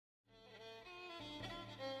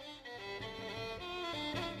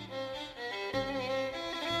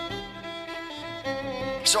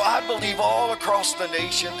So I believe all across the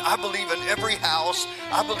nation, I believe in every house,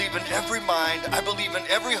 I believe in every mind, I believe in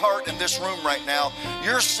every heart in this room right now.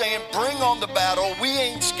 You're saying, bring on the battle. We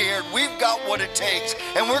ain't scared. We've got what it takes.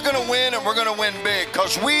 And we're going to win, and we're going to win big,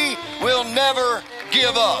 because we will never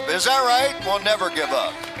give up. Is that right? We'll never give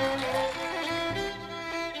up.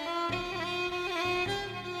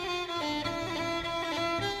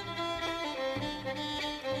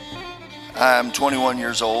 I'm 21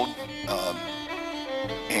 years old.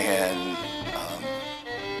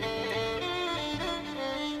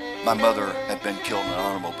 My mother had been killed in an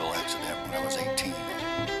automobile accident when I was 18.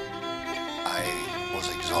 I was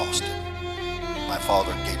exhausted. My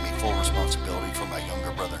father gave me full responsibility for my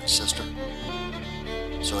younger brother and sister.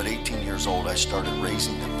 So at 18 years old, I started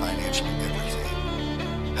raising them financially,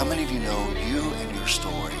 everything. How many of you know you and your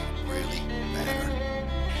story really matter?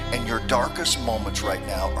 And your darkest moments right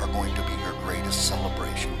now are going to be your greatest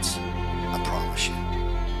celebrations. I promise you.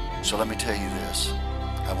 So let me tell you this.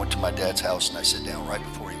 I went to my dad's house and I sat down right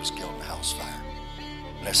before he was killed in a house fire.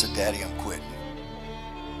 And I said, Daddy, I'm quitting.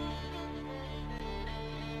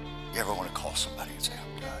 You ever want to call somebody and say,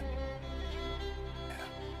 I'm done? Yeah,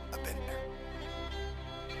 I've been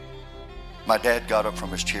there. My dad got up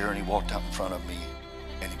from his chair and he walked out in front of me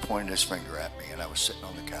and he pointed his finger at me, and I was sitting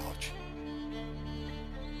on the couch.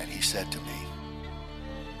 And he said to me,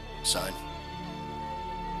 son,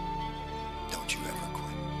 don't you ever quit.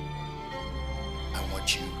 I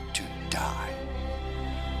want you to die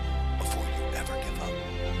before you ever give up.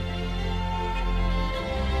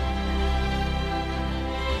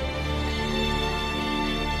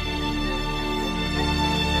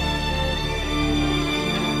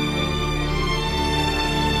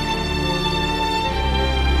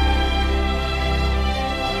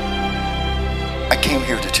 I came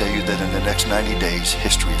here to tell you that in the next 90 days,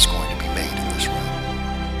 history is going to be made in this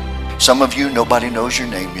room. Some of you, nobody knows your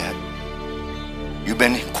name yet. You've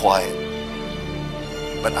been quiet,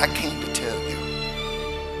 but I came to tell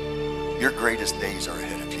you, your greatest days are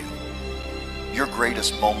ahead of you. Your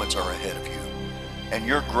greatest moments are ahead of you. And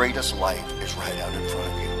your greatest life is right out in front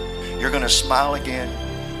of you. You're going to smile again.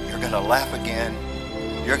 You're going to laugh again.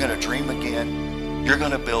 You're going to dream again. You're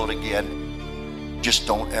going to build again. Just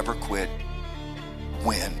don't ever quit.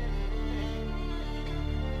 Win.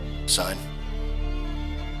 Son,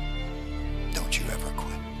 don't you ever quit.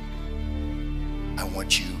 I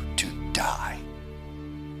want you to die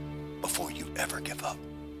before you ever give up.